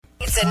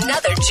It's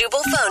another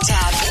Jubal phone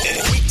tab.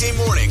 And weekday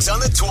mornings on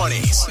the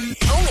 20s.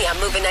 Only on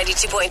Moving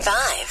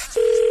 92.5.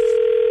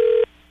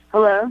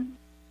 Hello?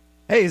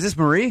 Hey, is this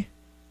Marie?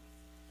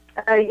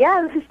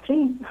 Yeah, this is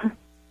Jean.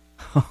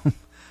 Oh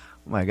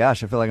my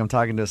gosh, I feel like I'm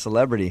talking to a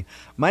celebrity.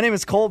 My name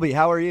is Colby.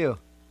 How are you?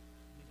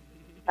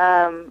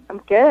 I'm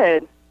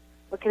good.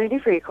 What can I do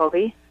for you,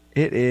 Colby?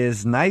 It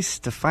is nice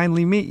to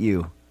finally meet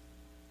you.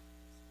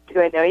 Do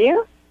I know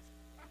you?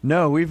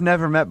 No, we've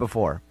never met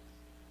before,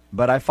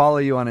 but I follow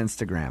you on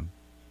Instagram.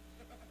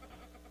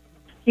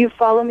 You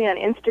follow me on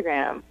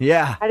Instagram.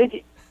 Yeah. How did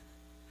you...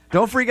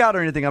 Don't freak out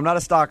or anything. I'm not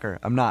a stalker.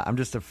 I'm not. I'm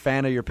just a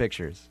fan of your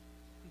pictures.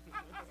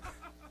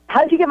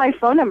 How did you get my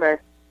phone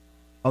number?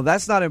 Oh,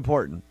 that's not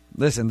important.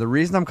 Listen, the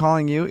reason I'm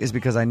calling you is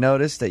because I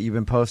noticed that you've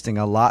been posting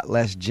a lot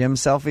less gym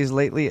selfies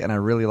lately, and I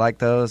really like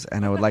those,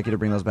 and I would like you to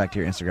bring those back to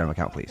your Instagram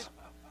account, please.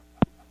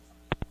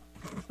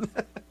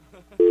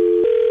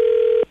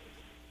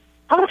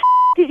 How the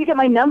did you get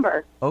my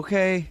number?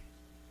 Okay.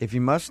 If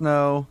you must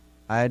know,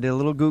 I did a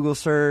little Google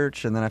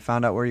search, and then I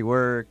found out where you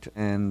worked,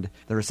 and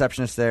the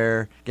receptionist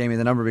there gave me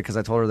the number because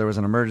I told her there was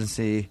an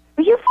emergency.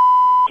 Are you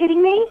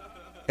kidding me?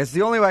 It's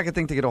the only way I could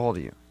think to get a hold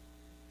of you.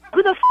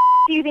 Who the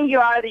do you think you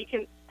are that you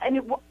can...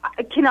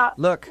 I cannot...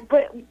 Look,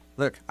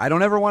 But I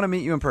don't ever want to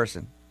meet you in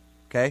person,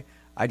 okay?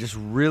 I just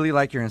really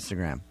like your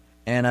Instagram.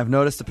 And I've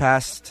noticed the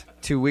past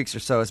 2 weeks or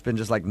so, it's been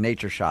just like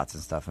nature shots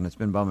and stuff, and it's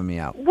been bumming me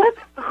out. what?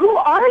 Who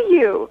are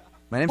you?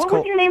 My name's What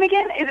was your name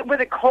again? Was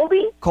it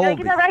Colby? Colby. Did I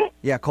get that right?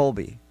 Yeah,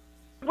 Colby.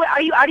 What,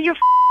 are you out of your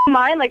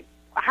mind? Like,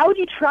 how would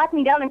you track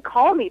me down and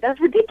call me? That's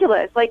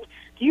ridiculous. Like,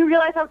 do you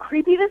realize how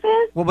creepy this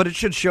is? Well, but it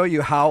should show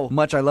you how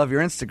much I love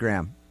your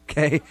Instagram,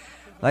 okay?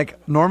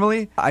 Like,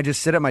 normally, I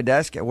just sit at my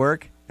desk at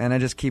work, and I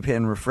just keep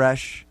hitting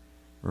refresh.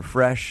 Dude,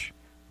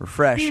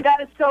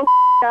 that is so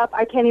up.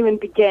 I can't even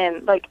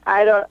begin. Like,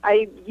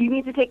 you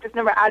need to take this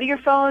number out of your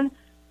phone.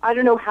 I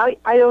don't know how,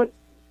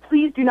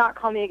 please do not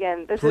call me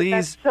again.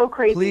 That's so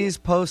crazy. Please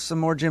post some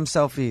more gym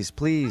selfies,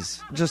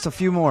 please. Just a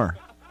few more.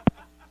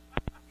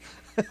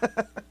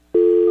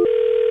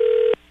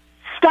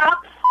 Stop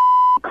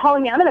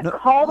calling me. I'm going to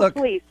call the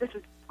police. This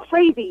is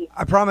crazy.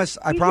 I promise,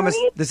 You hear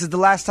me? this is the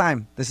last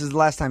time.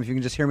 If you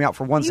can just hear me out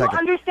for 1 second. You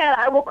understand?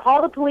 I will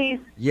call the police.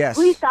 Yes.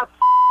 Please stop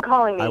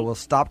calling me. I will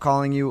stop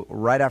calling you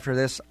right after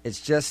this.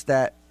 It's just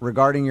that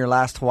regarding your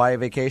last Hawaii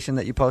vacation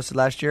that you posted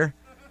last year.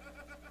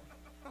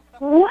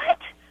 What?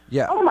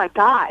 Yeah. Oh, my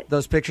God.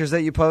 Those pictures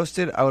that you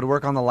posted, I would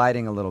work on the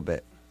lighting a little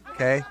bit,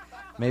 okay?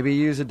 Maybe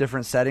use a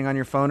different setting on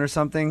your phone or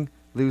something.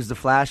 Lose the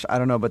flash. I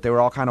don't know, but they were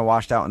all kind of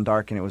washed out and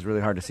dark, and it was really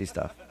hard to see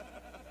stuff.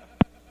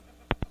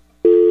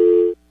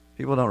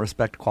 People don't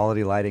respect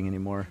quality lighting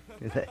anymore,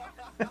 do they?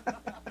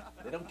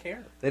 They don't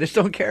care. They just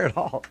don't care at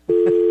all.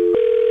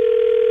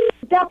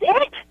 That's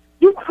it?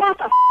 You crossed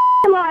a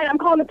line. I'm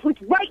calling the police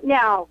right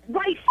now.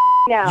 Right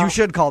now. You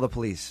should call the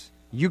police.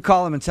 You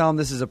call them and tell them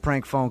this is a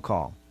prank phone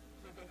call.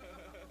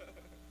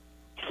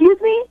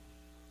 Excuse me?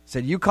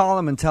 Said you call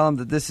them and tell them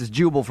that this is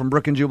Jubal from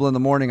Brook and Jubal in the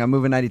Morning. I'm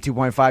moving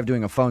 92.5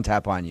 doing a phone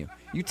tap on you.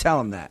 You tell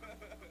them that.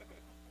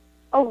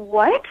 Oh,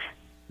 what?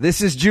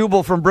 This is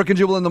Jubal from Brook and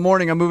Jubal in the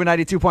Morning. I'm moving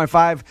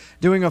 92.5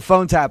 doing a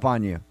phone tap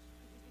on you.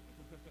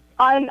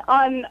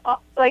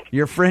 Like...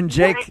 Your friend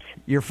Jake, what?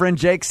 Your friend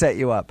Jake set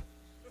you up.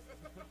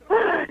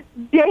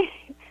 Jake?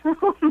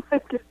 Oh,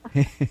 my God.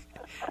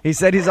 He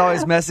said he's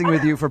always messing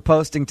with you for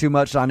posting too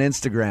much on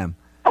Instagram.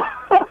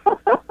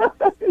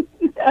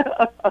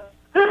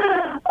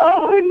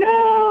 Oh,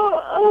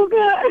 no. Oh,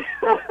 God.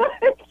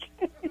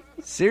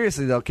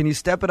 Seriously, though, can you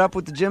step it up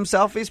with the gym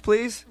selfies,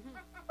 please?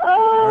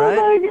 Oh, right?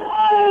 my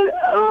God.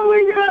 Oh,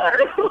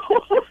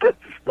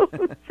 my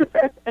God.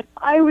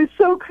 I was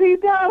so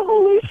creeped out.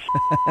 Holy shit.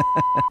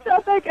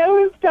 Felt like I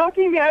was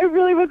stalking me. I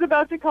really was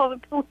about to call the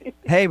police.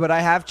 Hey, but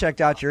I have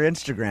checked out your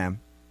Instagram.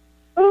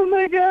 Oh,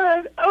 my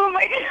God. Oh,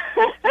 my God.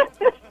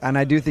 And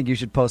I do think you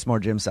should post more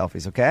gym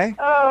selfies, okay?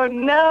 Oh,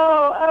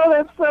 no. Oh,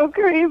 that's so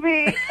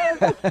creepy.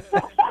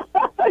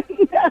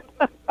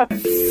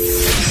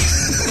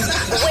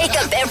 Wake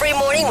up every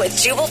morning with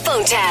Jubal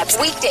phone tabs.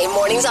 Weekday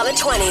mornings on the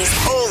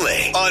 20s.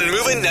 Only on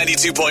Moving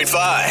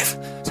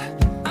 92.5.